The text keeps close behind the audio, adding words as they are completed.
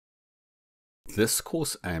This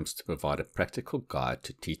course aims to provide a practical guide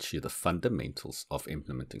to teach you the fundamentals of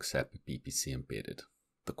implementing SAP BPC Embedded.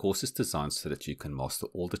 The course is designed so that you can master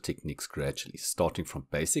all the techniques gradually, starting from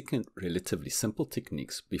basic and relatively simple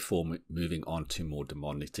techniques before moving on to more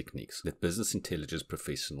demanding techniques that business intelligence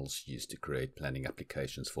professionals use to create planning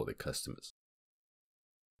applications for their customers.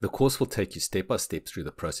 The course will take you step by step through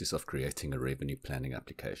the process of creating a revenue planning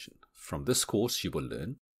application. From this course, you will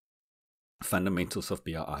learn fundamentals of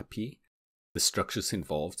BIP, the structures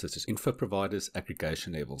involved such as InfoProviders,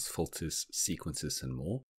 aggregation levels, filters, sequences, and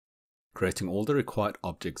more, creating all the required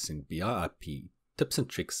objects in BIP, tips and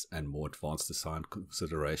tricks, and more advanced design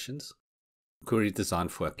considerations, query design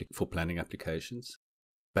for planning applications,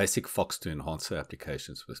 basic Fox to enhancer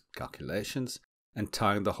applications with calculations, and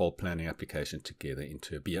tying the whole planning application together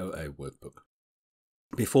into a BOA workbook.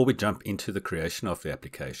 Before we jump into the creation of the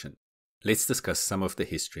application, let's discuss some of the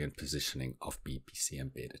history and positioning of BPC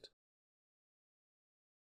Embedded.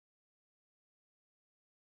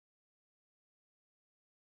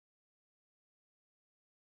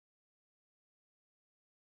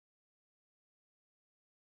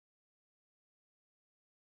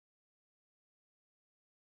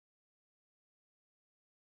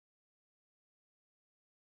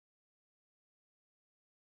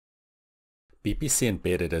 BPC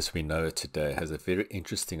Embedded as we know it today has a very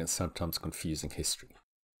interesting and sometimes confusing history.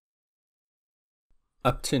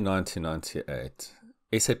 Up to 1998,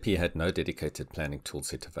 SAP had no dedicated planning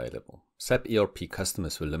toolset available. SAP ERP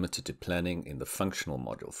customers were limited to planning in the functional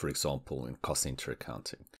module, for example, in cost center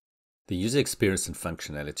accounting. The user experience and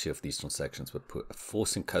functionality of these transactions were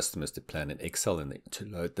forcing customers to plan in Excel and to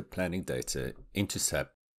load the planning data into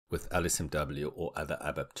SAP with LSMW or other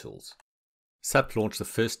ABAP tools. SAP launched the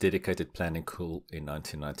first dedicated planning tool in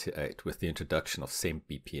 1998 with the introduction of SAP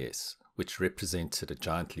BPC, which represented a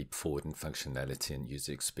giant leap forward in functionality and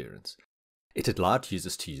user experience. It allowed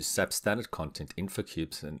users to use SAP standard content, info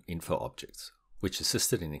cubes, and info objects, which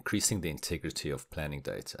assisted in increasing the integrity of planning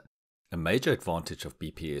data. A major advantage of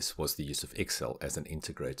BPC was the use of Excel as an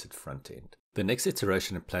integrated front end. The next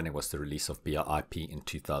iteration in planning was the release of BIP in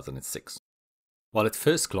 2006. While at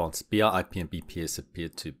first glance, BIP and BPC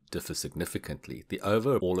appeared to differ significantly, the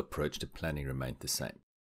overall approach to planning remained the same.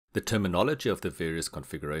 The terminology of the various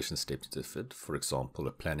configuration steps differed. For example,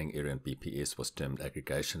 a planning area in BPC was termed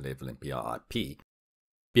aggregation level in BIP.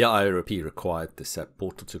 BIP required the SAP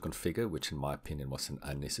portal to configure, which in my opinion was an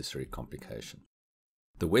unnecessary complication.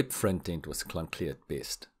 The web front end was clunky at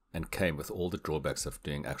best and came with all the drawbacks of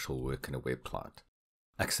doing actual work in a web client.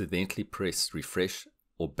 Accidentally press refresh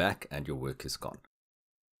or back and your work is gone.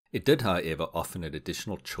 It did, however, offer an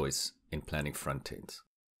additional choice in planning front ends,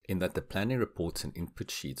 in that the planning reports and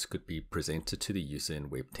input sheets could be presented to the user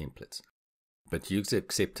in web templates, but user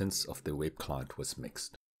acceptance of the web client was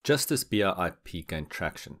mixed. Just as BIP gained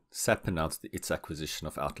traction, SAP announced its acquisition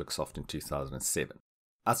of OutlookSoft in 2007.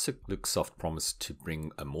 OutlookSoft promised to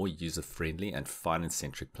bring a more user-friendly and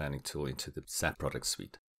finance-centric planning tool into the SAP product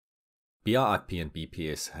suite. BIP and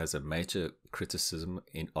BPC has a major criticism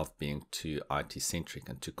of being too IT-centric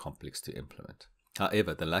and too complex to implement.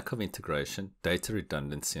 However, the lack of integration, data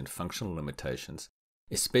redundancy, and functional limitations,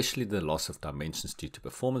 especially the loss of dimensions due to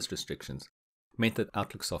performance restrictions, meant that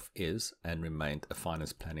OutlookSoft is and remained a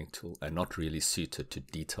finance planning tool and not really suited to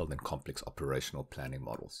detailed and complex operational planning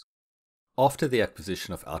models. After the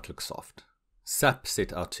acquisition of OutlookSoft, SAP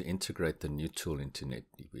set out to integrate the new tool into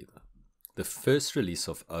NetWeaver. The first release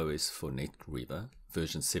of OS for NetWeaver,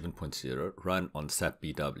 version 7.0, ran on SAP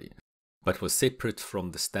BW, but was separate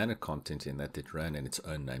from the standard content in that it ran in its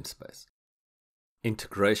own namespace.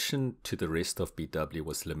 Integration to the rest of BW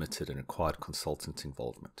was limited and required consultant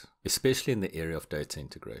involvement, especially in the area of data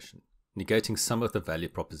integration, negating some of the value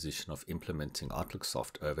proposition of implementing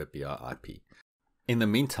OutlookSoft over BIP. In the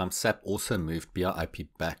meantime, SAP also moved BIP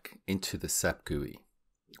back into the SAP GUI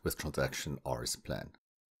with transaction RS plan.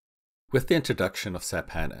 With the introduction of SAP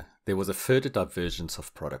HANA, there was a further divergence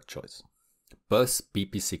of product choice. Both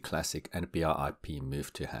BPC Classic and BIP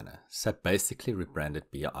moved to HANA. SAP basically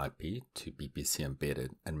rebranded BIP to BPC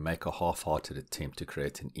Embedded and make a half-hearted attempt to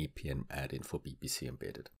create an EPM add-in for BPC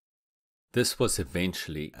Embedded. This was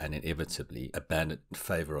eventually and inevitably abandoned in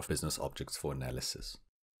favor of business objects for analysis.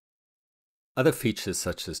 Other features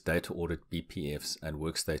such as data audit BPFs and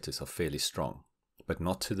work status are fairly strong, but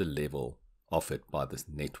not to the level offered by the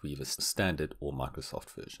NetWeaver standard or Microsoft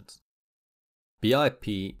versions.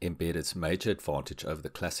 BIP Embedded's major advantage over the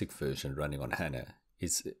classic version running on HANA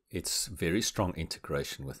is its very strong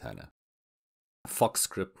integration with HANA. Fox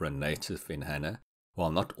script run native in HANA,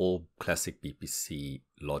 while not all classic BPC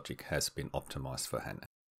logic has been optimized for HANA.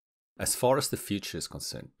 As far as the future is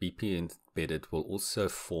concerned, BP Embedded will also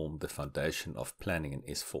form the foundation of planning in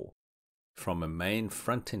S4. From a main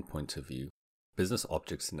front-end point of view, business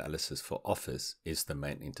objects analysis for Office is the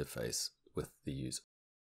main interface with the user.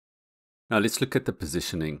 Now let's look at the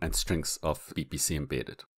positioning and strengths of BPC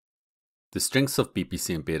Embedded. The strengths of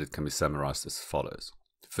BPC Embedded can be summarized as follows.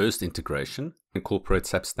 First, integration incorporates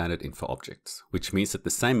SAP standard info objects, which means that the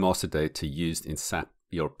same master data used in SAP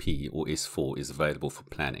ERP or S4 is available for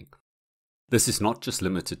planning. This is not just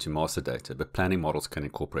limited to master data, but planning models can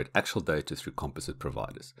incorporate actual data through composite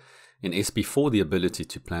providers. In SP4, the ability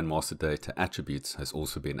to plan master data attributes has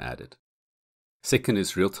also been added. Second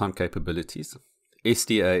is real-time capabilities.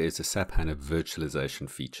 SDA is a SAP HANA virtualization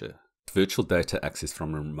feature. Virtual data access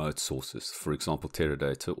from remote sources, for example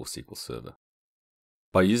Teradata or SQL Server.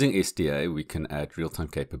 By using SDA, we can add real-time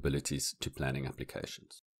capabilities to planning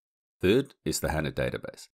applications. Third is the HANA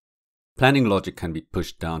database. Planning logic can be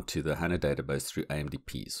pushed down to the HANA database through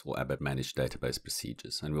AMDPs or ABAP Managed Database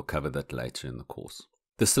Procedures, and we'll cover that later in the course.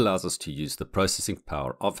 This allows us to use the processing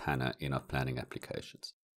power of HANA in our planning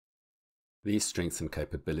applications. These strengths and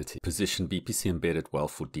capability position BPC Embedded well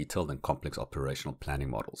for detailed and complex operational planning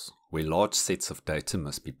models, where large sets of data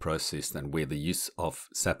must be processed and where the use of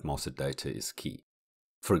SAP master data is key.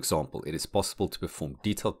 For example, it is possible to perform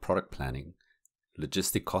detailed product planning,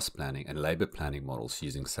 logistic cost planning, and labor planning models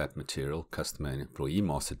using SAP material, customer, and employee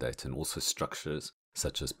master data, and also structures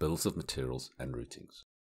such as bills of materials and routings.